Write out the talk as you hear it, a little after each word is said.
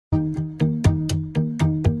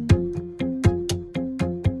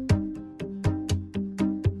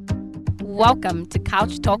Welcome to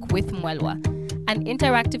Couch Talk with Mwelwa, an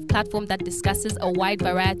interactive platform that discusses a wide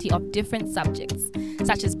variety of different subjects,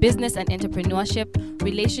 such as business and entrepreneurship,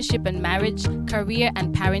 relationship and marriage, career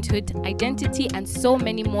and parenthood, identity, and so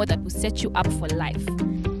many more that will set you up for life.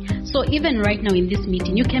 So even right now in this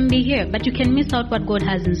meeting, you can be here, but you can miss out what God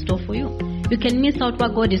has in store for you. You can miss out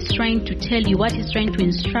what God is trying to tell you, what He's trying to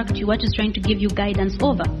instruct you, what He's trying to give you guidance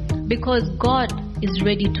over. Because God is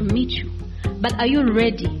ready to meet you. But are you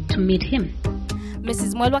ready to meet Him?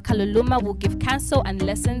 Mrs. Mwelwa Kaluluma will give counsel and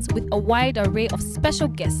lessons with a wide array of special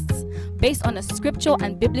guests based on a scriptural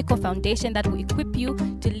and biblical foundation that will equip you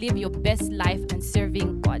to live your best life and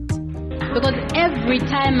serving God. Because every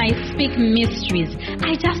time I speak mysteries,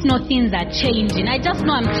 I just know things are changing. I just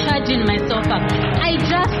know I'm charging myself up. I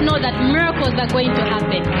just know that miracles are going to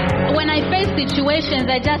happen. When I face situations,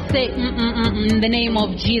 I just say, in the name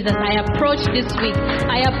of Jesus. I approach this week.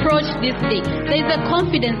 I approach this day. There's a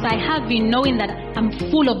confidence I have in knowing that I'm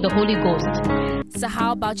full of the Holy Ghost. So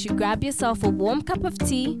how about you grab yourself a warm cup of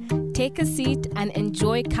tea, take a seat, and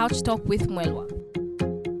enjoy Couch Talk with Mwelwa.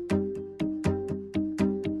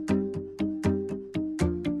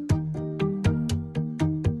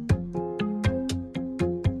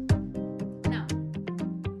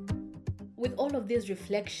 With all of these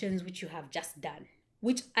reflections which you have just done,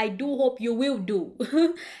 which I do hope you will do.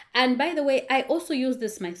 And by the way, I also use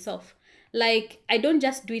this myself. Like, I don't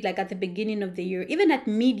just do it like at the beginning of the year, even at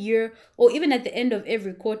mid-year or even at the end of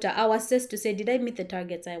every quarter. I'll assess to say, did I meet the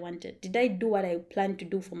targets I wanted? Did I do what I planned to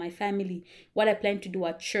do for my family? What I plan to do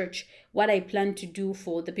at church? What I plan to do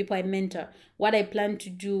for the people I mentor? What I plan to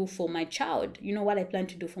do for my child? What I plan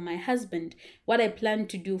to do for my husband? What I plan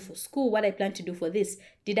to do for school? What I plan to do for this?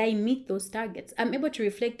 Did I meet those targets? I'm able to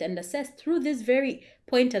reflect and assess through these very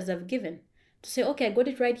pointers I've given. To say, okay, I got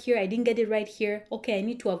it right here. I didn't get it right here. Okay, I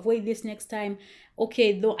need to avoid this next time.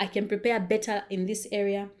 Okay, though I can prepare better in this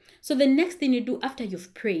area. So the next thing you do after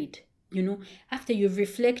you've prayed, after you've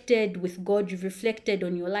reflected with God, you've reflected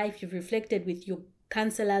on your life, you've reflected with your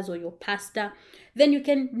counselors or your pastor, then you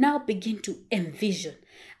can now begin to envision.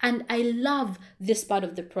 And I love this part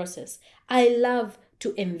of the process. I love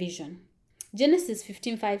to envision. Genesis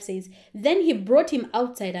 15:5 says, "Then he brought him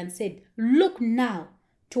outside and said, 'Look now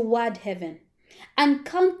toward heaven and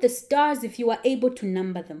count the stars if you are able to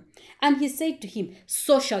number them.' And he said to him,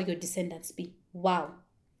 'So shall your descendants be.'" Wow.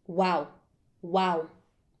 Wow. Wow.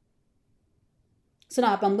 So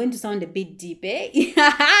now I'm going to sound a bit deep, eh?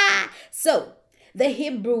 So the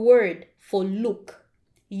Hebrew word for look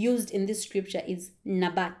used in this scripture is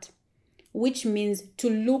nabat, which means to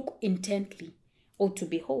look intently or to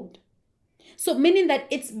behold. So meaning that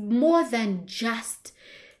it's more than just,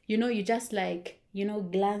 you just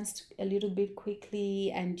glanced a little bit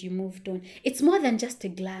quickly and you moved on. It's more than just a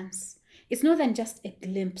glance. It's more than just a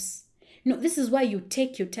glimpse. This is why you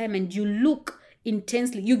take your time and you look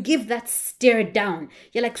intensely. You give that stare down.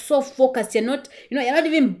 You're like so focused. You're not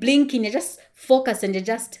even blinking. You're just focused and you're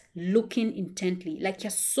just looking intently. Like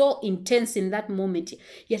you're so intense in that moment.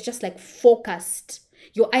 You're just like focused.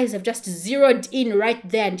 Your eyes have just zeroed in right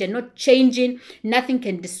there and you're not changing. Nothing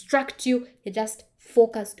can distract you. You're just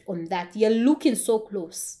focused on that. You're looking so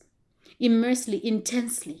close, immersely,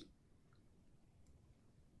 intensely.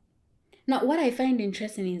 Now, what I find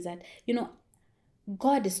interesting is that,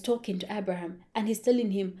 God is talking to Abraham and he's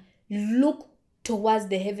telling him, look towards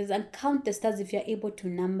the heavens and count the stars if you're able to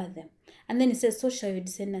number them. And then he says, "So shall your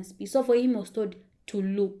descendants be." So for him, he was told to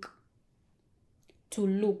look. To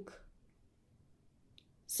look.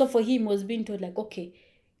 So for him, he was being told like, okay,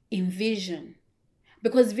 envision.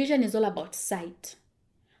 Because vision is all about sight.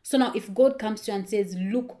 So now if God comes to you and says,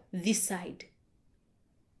 look this side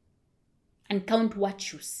and count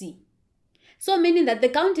what you see. So meaning that the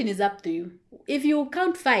counting is up to you. If you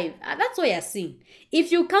count 5, that's all you're seeing.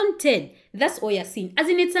 If you count 10, that's all you're seeing. As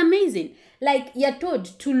in, it's amazing. Like you're told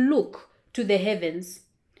to look to the heavens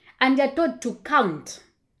and you're told to count.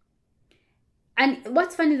 And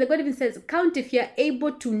what's funny is that God even says, count if you're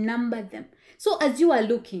able to number them. So as you are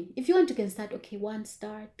looking, if you want, you can start, okay, 1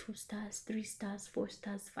 star, 2 stars, 3 stars, 4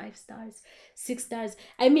 stars, 5 stars, 6 stars.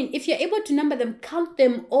 If you're able to number them, count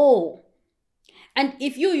them all. And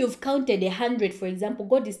if you've counted 100, for example,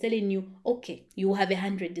 God is telling you, okay, you will have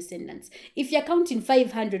 100 descendants. If you're counting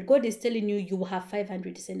 500, God is telling you, you will have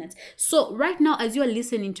 500 descendants. So right now, as you are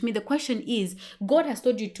listening to me, the question is, God has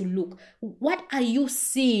told you to look. What are you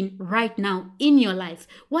seeing right now in your life?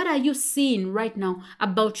 What are you seeing right now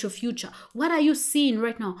about your future? What are you seeing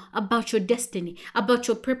right now about your destiny, about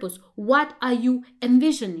your purpose? What are you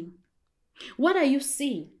envisioning? What are you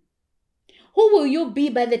seeing? Who will you be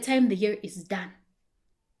by the time the year is done?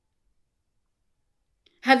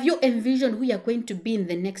 Have you envisioned who you're going to be in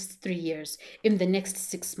the next 3 years, in the next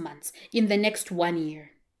 6 months, in the next 1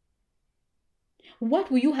 year?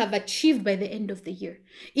 What will you have achieved by the end of the year?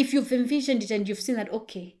 If you've envisioned it and you've seen that,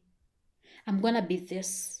 okay, I'm going to be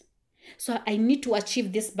this. So I need to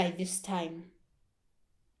achieve this by this time.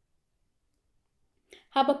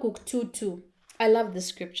 Habakkuk 2:2. I love the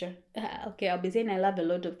scripture. Okay, I'll be saying I love a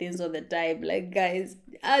lot of things all the time. Like, guys,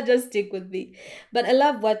 I'll just stick with me. But I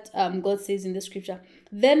love what God says in the scripture.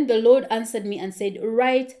 Then the Lord answered me and said,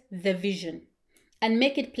 write the vision and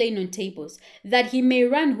make it plain on tables, that he may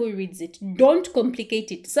run who reads it. Don't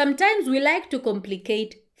complicate it. Sometimes we like to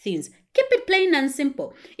complicate things. Keep it plain and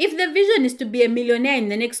simple. If the vision is to be a millionaire in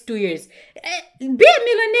the next 2 years, be a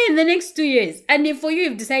millionaire in the next 2 years. And if for you,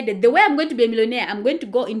 you've decided the way I'm going to be a millionaire, I'm going to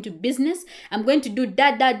go into business, I'm going to do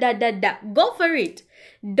that. Go for it.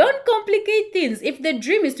 Don't complicate things. If the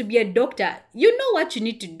dream is to be a doctor, you know what you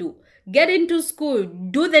need to do. Get into school,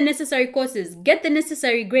 do the necessary courses, get the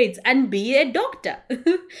necessary grades, and be a doctor.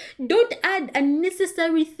 Don't add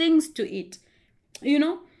unnecessary things to it. You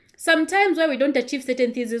know, sometimes why we don't achieve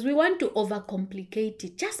certain things is we want to overcomplicate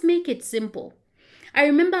it. Just make it simple. I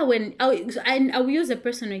remember when, I'll use a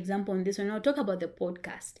personal example on this one. I'll talk about the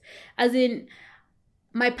podcast. As in,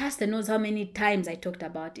 my pastor knows how many times I talked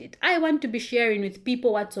about it. I want to be sharing with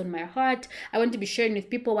people what's on my heart. I want to be sharing with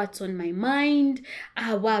people what's on my mind.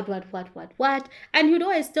 What. And he'd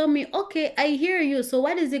always tell me, okay, I hear you. So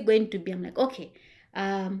what is it going to be? I'm like, okay,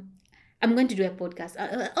 I'm going to do a podcast.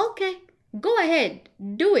 Okay, go ahead,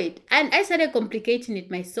 do it. And I started complicating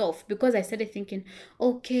it myself because I started thinking,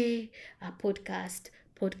 okay, a podcast.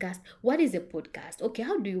 What is a podcast? Okay,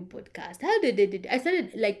 how do you podcast? How did it? I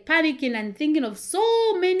started like panicking and thinking of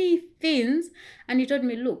so many things. And he told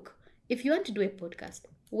me, look, if you want to do a podcast,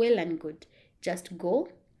 well and good. Just go,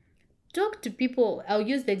 talk to people. I'll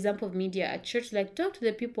use the example of media at church. Like, talk to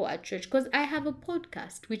the people at church because I have a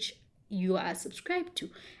podcast which you are subscribed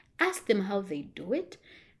to. Ask them how they do it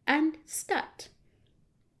and start.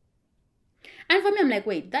 And for me, I'm like,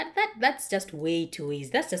 wait, that's just way too easy.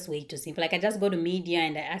 That's just way too simple. Like, I just go to media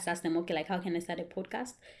and I ask them, okay, like, how can I start a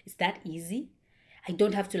podcast? Is that easy? I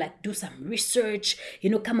don't have to like do some research,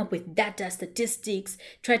 come up with data, statistics,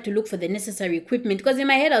 try to look for the necessary equipment. Because in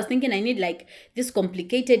my head, I was thinking I need like this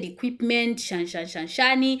complicated equipment,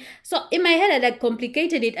 shani. So in my head, I like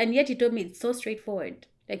complicated it. And yet he told me it's so straightforward.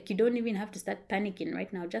 Like, you don't even have to start panicking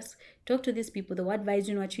right now. Just talk to these people. They'll advise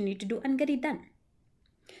you what you need to do and get it done.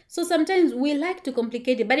 So sometimes we like to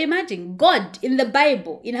complicate it. But imagine God in the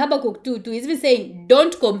Bible, in Habakkuk 2:2, he's even saying,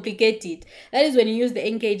 don't complicate it. That is when you use the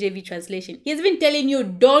NKJV translation. He's been telling you,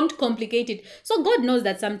 don't complicate it. So God knows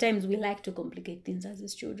that sometimes we like to complicate things as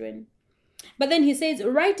his children. But then he says,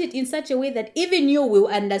 write it in such a way that even you will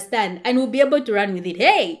understand and will be able to run with it.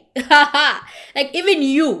 Hey, like even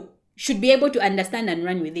you should be able to understand and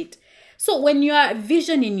run with it. So when you are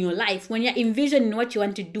visioning your life, when you're envisioning what you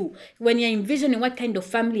want to do, when you're envisioning what kind of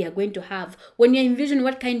family you're going to have, when you're envisioning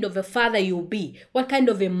what kind of a father you'll be, what kind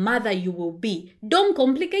of a mother you will be, don't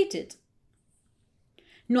complicate it.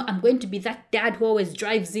 No, I'm going to be that dad who always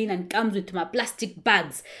drives in and comes with my plastic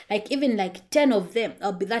bags. Like even like 10 of them.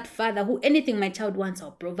 I'll be that father who anything my child wants,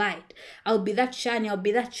 I'll provide. I'll be that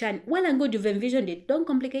shani. Well and good, you've envisioned it. Don't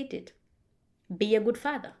complicate it. Be a good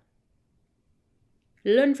father.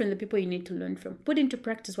 Learn from the people you need to learn from. Put into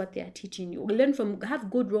practice what they are teaching you. Have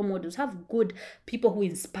good role models. Have good people who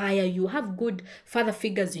inspire you. Have good father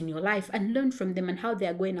figures in your life and learn from them and how they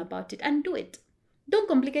are going about it and do it. Don't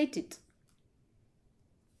complicate it.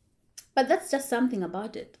 But that's just something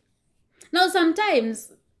about it. Now,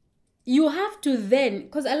 sometimes you have to then,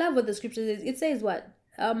 because I love what the scripture says. It says what?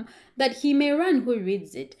 That he may run who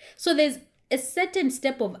reads it. So there's a certain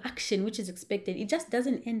step of action which is expected. It just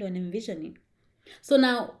doesn't end on envisioning. So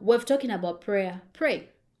now we've talking about prayer. Pray.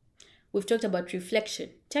 We've talked about reflection.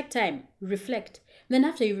 Take time. Reflect. Then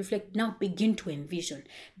after you reflect, now begin to envision.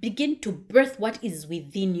 Begin to birth what is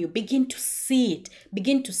within you. Begin to see it.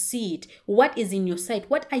 Begin to see it. What is in your sight?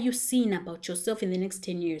 What are you seeing about yourself in the next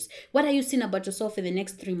 10 years? What are you seeing about yourself in the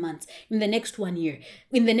next 3 months? In the next 1 year?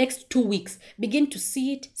 In the next 2 weeks? Begin to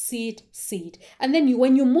see it. And then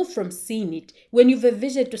when you move from seeing it, when you've a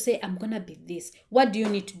vision to say, I'm going to be this, what do you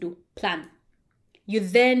need to do? Plan. You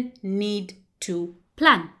then need to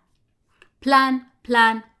plan. Plan.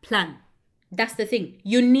 That's the thing.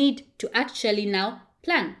 You need to actually now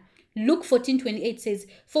plan. Luke 14:28 says,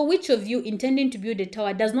 for which of you intending to build a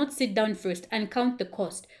tower does not sit down first and count the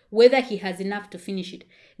cost, whether he has enough to finish it?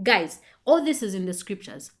 Guys, all this is in the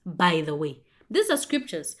scriptures, by the way. These are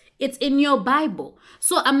scriptures. It's in your Bible.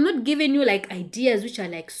 So I'm not giving you like ideas which are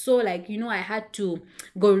like so like, I had to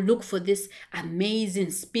go look for this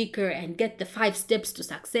amazing speaker and get the 5 steps to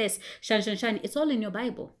success. Shan. It's all in your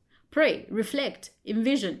Bible. Pray, reflect,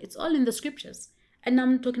 envision. It's all in the scriptures. And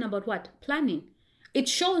I'm talking about what? Planning. It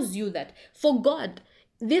shows you that for God,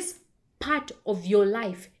 this part of your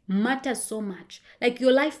life matters so much. Like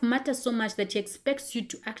your life matters so much that He expects you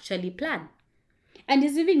to actually plan. And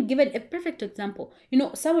He's even given a perfect example.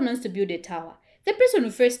 Someone wants to build a tower. The person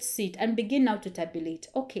will first sit and begin now to tabulate.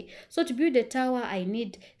 Okay, so to build a tower, I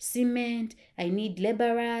need cement, I need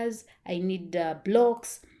laborers, I need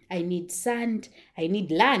blocks, I need sand, I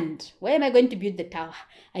need land. Where am I going to build the tower?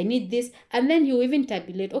 I need this. And then you even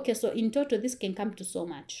tabulate. Okay, so in total, this can come to so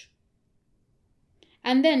much.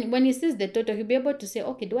 And then when he sees the total, he'll be able to say,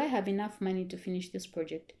 okay, do I have enough money to finish this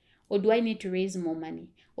project? Or do I need to raise more money?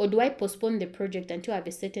 Or do I postpone the project until I have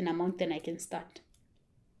a certain amount, then I can start?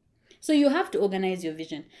 So you have to organize your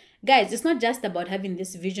vision. Guys, it's not just about having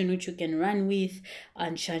this vision which you can run with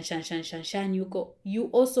and shan. You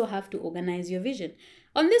also have to organize your vision.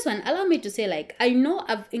 On this one, allow me to say, like, I know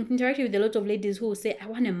I've interacted with a lot of ladies who say, I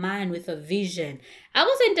want a man with a vision. I've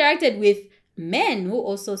also interacted with men who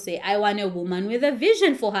also say, I want a woman with a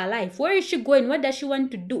vision for her life. Where is she going? What does she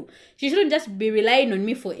want to do? She shouldn't just be relying on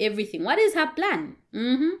me for everything. What is her plan?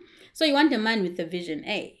 So you want a man with a vision.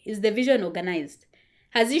 Hey, is the vision organized?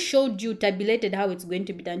 Has he showed you, tabulated how it's going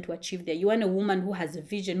to be done to achieve there? You want a woman who has a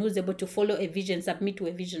vision, who's able to follow a vision, submit to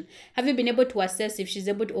a vision. Have you been able to assess if she's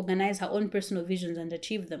able to organize her own personal visions and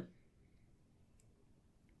achieve them?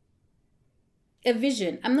 A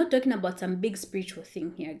vision, I'm not talking about some big spiritual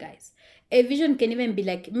thing here, guys. A vision can even be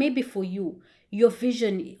like, maybe for you, your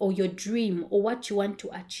vision or your dream or what you want to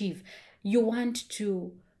achieve. You want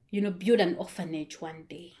to, build an orphanage one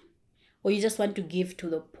day. Or you just want to give to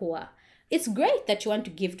the poor. It's great that you want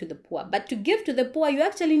to give to the poor, but to give to the poor, you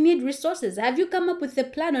actually need resources. Have you come up with a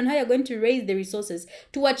plan on how you're going to raise the resources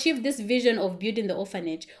to achieve this vision of building the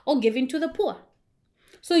orphanage or giving to the poor?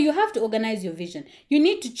 So you have to organize your vision. You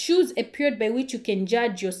need to choose a period by which you can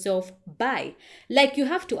judge yourself by. Like you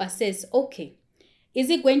have to assess, okay, is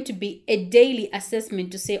it going to be a daily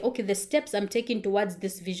assessment to say, okay, the steps I'm taking towards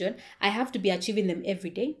this vision, I have to be achieving them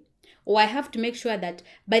every day? Or I have to make sure that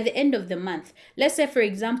by the end of the month, let's say, for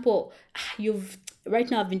example, right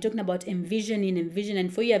now I've been talking about envisioning,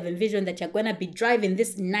 and for you I've envisioned that you're going to be driving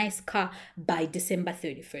this nice car by December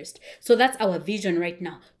 31st. So that's our vision right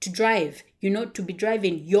now, to drive, to be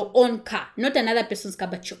driving your own car, not another person's car,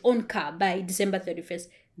 but your own car by December 31st.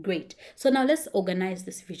 Great. So now let's organize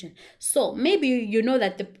this vision. So maybe you know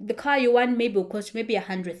that the car you want maybe will cost maybe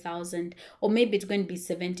 100,000, or maybe it's going to be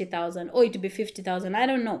 70,000, or it will be 50,000. I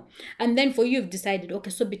don't know. And then for you, you've decided, okay,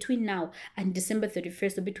 so between now and December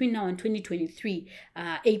 31st, or between now and 2023,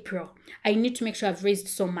 April, I need to make sure I've raised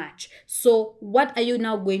so much. So what are you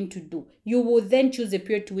now going to do? You will then choose a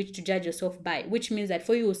period to which to judge yourself by, which means that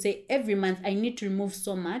for you will say every month I need to remove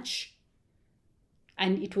so much,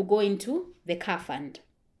 and it will go into the car fund.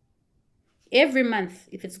 Every month,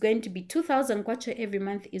 if it's going to be 2,000 kwacha every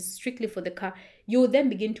month is strictly for the car, you will then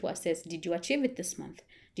begin to assess, did you achieve it this month?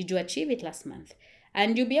 Did you achieve it last month?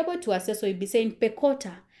 And you'll be able to assess, so you'll be saying, per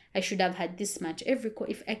quarter, I should have had this much. Every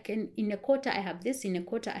quarter, if I can, in a quarter, I have this, in a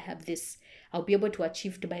quarter, I have this. I'll be able to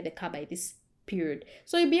achieve to buy the car by this period.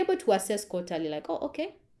 So you'll be able to assess quarterly, like, oh,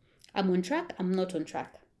 okay, I'm on track, I'm not on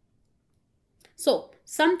track. So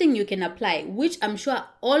something you can apply, which I'm sure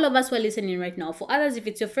all of us who are listening right now, for others, if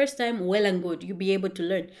it's your first time, well and good, you'll be able to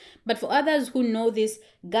learn. But for others who know this,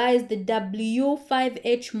 guys, the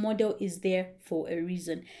W5H model is there for a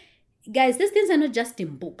reason. Guys, these things are not just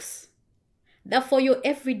in books. They're for your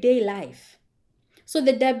everyday life. So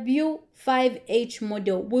the W5H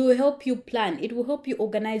model will help you plan. It will help you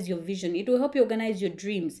organize your vision. It will help you organize your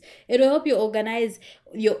dreams. It will help you organize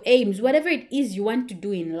your aims, whatever it is you want to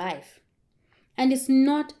do in life. And it's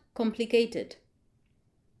not complicated.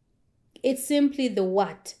 It's simply the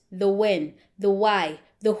what, the when, the why,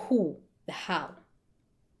 the who, the how.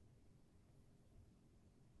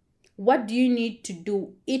 What do you need to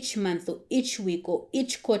do each month or each week or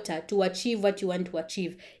each quarter to achieve what you want to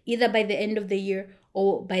achieve, either by the end of the year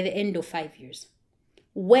or by the end of 5 years?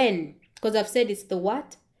 When, because I've said it's the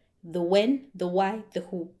what, the when, the why, the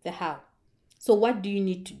who, the how. So what do you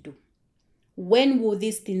need to do? When will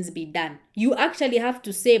these things be done? You actually have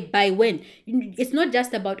to say by when. It's not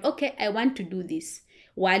just about, okay, I want to do this.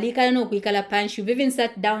 You've even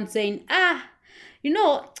sat down saying, I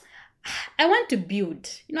want to build.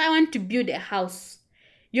 I want to build a house.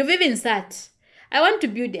 You've even sat, I want to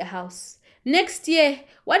build a house. Next year,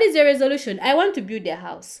 what is your resolution? I want to build a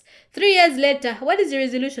house. 3 years later, what is your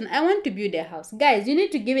resolution? I want to build a house. Guys, you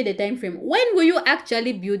need to give it a time frame. When will you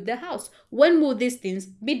actually build the house? When will these things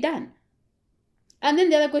be done? And then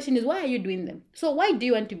the other question is, why are you doing them? So why do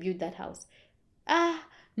you want to build that house?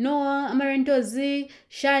 No, Amarentozi,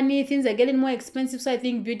 Shani, things are getting more expensive, so I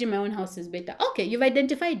think building my own house is better. Okay, you've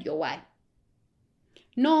identified your why.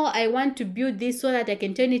 No, I want to build this so that I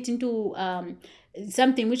can turn it into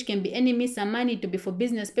something which can be earning me some money to be for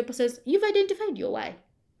business purposes. You've identified your why.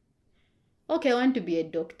 Okay, I want to be a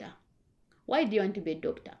doctor. Why do you want to be a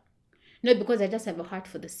doctor? Not because I just have a heart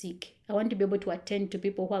for the sick. I want to be able to attend to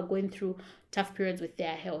people who are going through tough periods with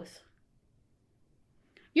their health.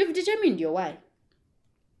 You've determined your why.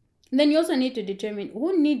 Then you also need to determine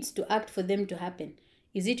who needs to act for them to happen.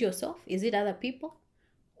 Is it yourself? Is it other people?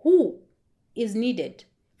 Who is needed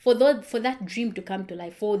for that dream to come to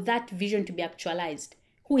life, for that vision to be actualized?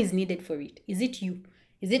 Who is needed for it? Is it you?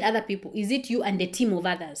 Is it other people? Is it you and a team of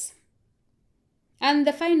others? And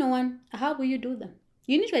the final one, how will you do them?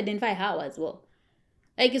 You need to identify how as well.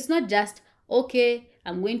 Like, it's not just, okay,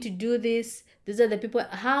 I'm going to do this. These are the people.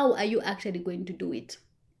 How are you actually going to do it?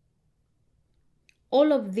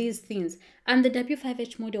 All of these things. And the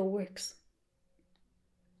W5H model works.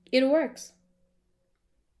 It works.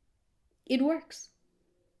 It works.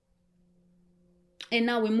 And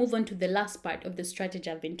now we move on to the last part of the strategy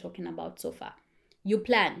I've been talking about so far. You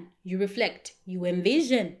plan, you reflect, you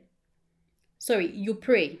envision. You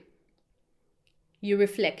pray, you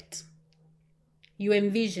reflect, you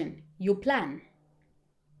envision, you plan.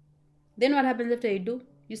 Then what happens after you do?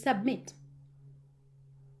 You submit.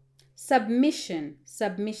 Submission,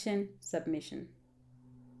 submission, submission.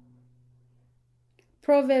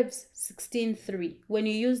 Proverbs 16:3. When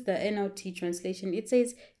you use the NLT translation, it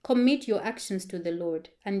says, commit your actions to the Lord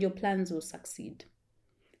and your plans will succeed.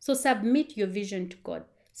 So submit your vision to God.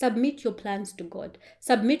 Submit your plans to God.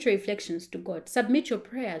 Submit your reflections to God. Submit your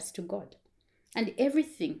prayers to God. And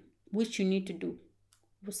everything which you need to do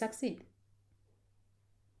will succeed.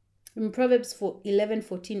 In Proverbs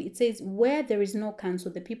 11:14, it says, where there is no counsel,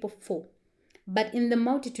 the people fall. But in the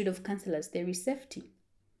multitude of counselors, there is safety.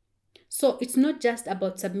 So it's not just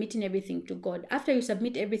about submitting everything to God. After you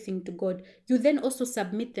submit everything to God, you then also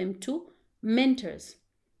submit them to mentors.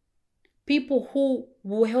 People who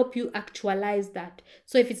will help you actualize that.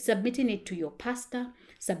 So if it's submitting it to your pastor,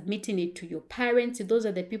 submitting it to your parents, those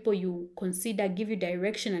are the people you consider give you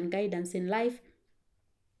direction and guidance in life.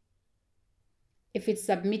 If it's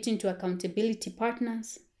submitting to accountability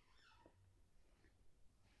partners.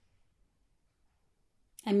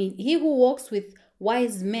 I mean, he who walks with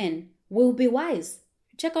wise men will be wise.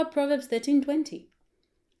 Check out Proverbs 13:20.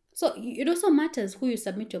 So it also matters who you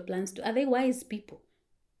submit your plans to. Are they wise people?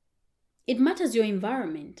 It matters your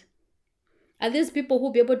environment. Are these people who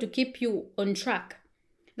will be able to keep you on track?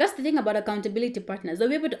 That's the thing about accountability partners. They'll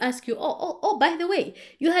be able to ask you, by the way,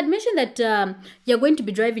 you had mentioned that you're going to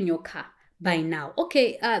be driving your car by now.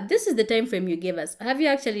 Okay, this is the time frame you gave us. Have you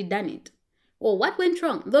actually done it? Or what went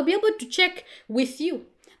wrong? They'll be able to check with you.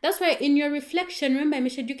 That's why in your reflection, remember I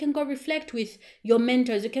mentioned you can go reflect with your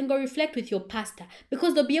mentors. You can go reflect with your pastor.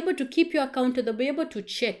 Because they'll be able to keep you accountable. They'll be able to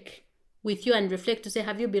check with you and reflect to say,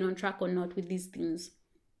 have you been on track or not with these things?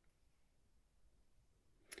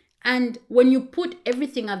 And when you put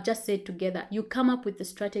everything I've just said together, you come up with the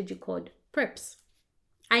strategy called P.R.E.P.S.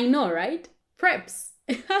 I know, right? P.R.E.P.S.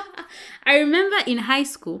 I remember in high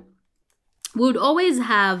school, we would always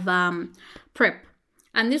have P.R.E.P.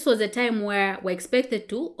 And this was a time where we're expected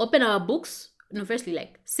to open our books.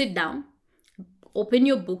 Firstly, sit down, open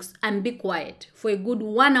your books and be quiet for a good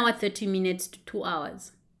 1 hour, 30 minutes to 2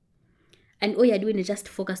 hours. And all you're doing is just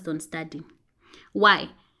focused on studying. Why?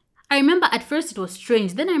 I remember at first it was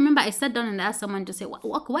strange. Then I remember I sat down and asked someone to say,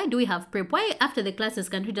 why do we have P.R.E.P.? Why after the classes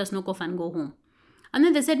can't we just knock off and go home? And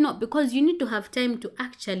then they said, no, because you need to have time to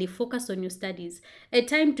actually focus on your studies, a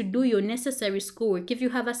time to do your necessary schoolwork. If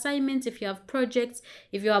you have assignments, if you have projects,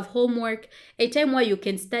 if you have homework, a time where you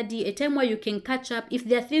can study, a time where you can catch up. If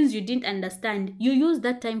there are things you didn't understand, you use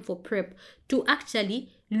that time for P.R.E.P. to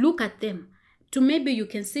actually look at them. To maybe you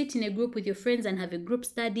can sit in a group with your friends and have a group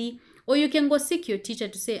study, or you can go seek your teacher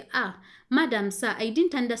to say, madam, sir, I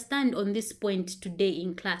didn't understand on this point today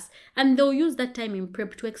in class. And they'll use that time in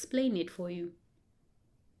P.R.E.P. to explain it for you.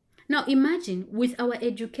 Now imagine with our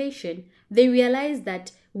education, they realize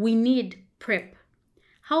that we need P.R.E.P.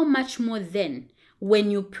 How much more then when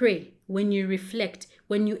you pray, when you reflect,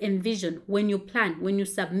 when you envision, when you plan, when you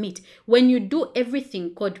submit, when you do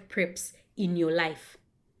everything called P.R.E.P.S in your life?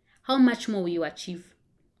 How much more will you achieve?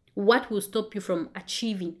 What will stop you from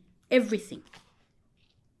achieving everything?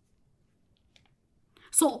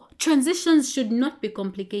 So transitions should not be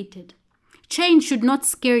complicated. Change should not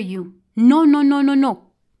scare you. No, no, no, no, no.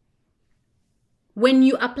 When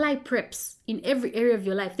you apply P.R.E.P.S in every area of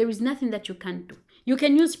your life, there is nothing that you can't do. You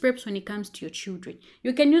can use P.R.E.P.S when it comes to your children.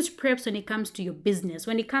 You can use P.R.E.P.S when it comes to your business,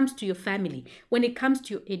 when it comes to your family, when it comes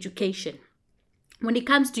to your education, when it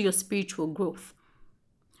comes to your spiritual growth,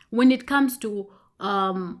 when it comes to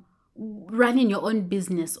running your own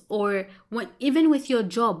business, or even with your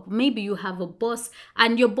job. Maybe you have a boss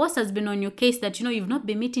and your boss has been on your case that you've not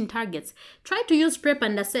been meeting targets. Try to use P.R.E.P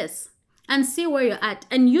and assess and see where you're at,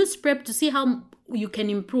 and use P.R.E.P to see how you can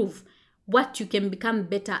improve, what you can become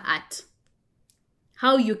better at,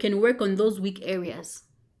 how you can work on those weak areas.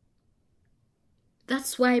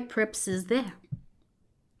 That's why P.R.E.P.S is there.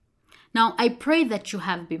 Now, I pray that you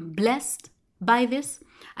have been blessed by this.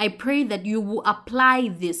 I pray that you will apply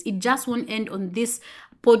this. It just won't end on this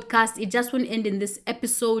podcast. It just won't end in this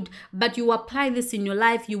episode, but you apply this in your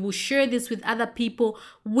life. You will share this with other people.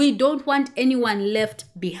 We don't want anyone left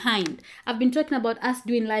behind. I've been talking about us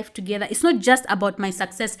doing life together. It's not just about my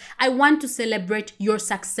success. I want to celebrate your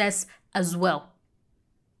success as well.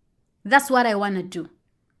 That's what I want to do.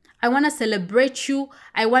 I want to celebrate you.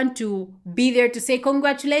 I want to be there to say,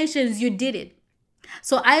 congratulations, you did it.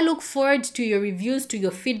 So I look forward to your reviews, to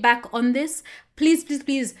your feedback on this. Please, please,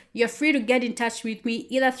 please, you're free to get in touch with me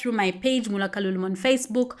either through my page, Mwelwa Kaluluma on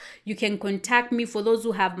Facebook. You can contact me. For those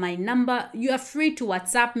who have my number, you are free to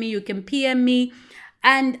WhatsApp me. You can PM me.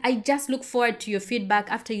 And I just look forward to your feedback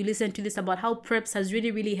after you listen to this about how P.R.E.P.S has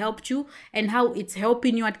really, really helped you and how it's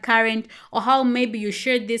helping you at current, or how maybe you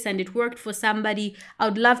shared this and it worked for somebody. I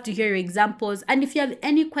would love to hear your examples. And if you have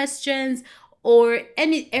any questions or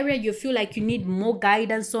any area you feel like you need more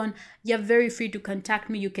guidance on, you're very free to contact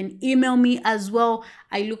me. You can email me as well.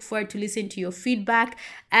 I look forward to listening to your feedback,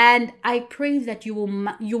 and I pray that you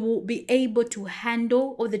will be able to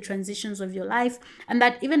handle all the transitions of your life, and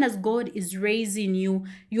that even as God is raising you,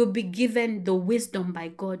 you'll be given the wisdom by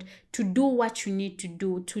God to do what you need to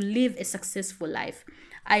do to live a successful life.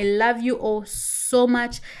 I love you all so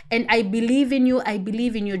much, and I believe in you. I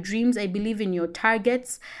believe in your dreams. I believe in your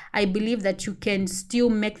targets. I believe that you can still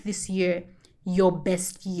make this year your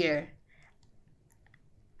best year.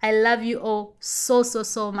 I love you all so, so,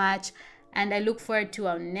 so much, and I look forward to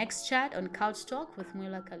our next chat on Couch Talk with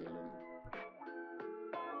Mwelwa Kaluluma.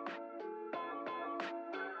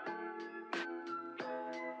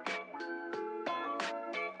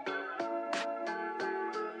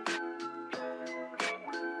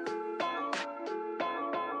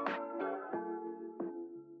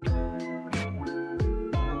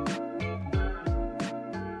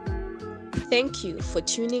 Thank you for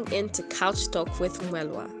tuning in to Couch Talk with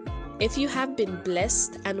Mwelwa. If you have been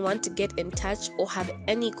blessed and want to get in touch or have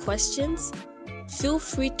any questions, feel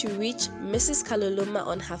free to reach Mrs. Kaluluma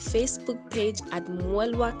on her Facebook page at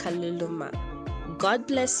Mwelwa Kaluluma. God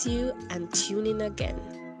bless you, and tune in again.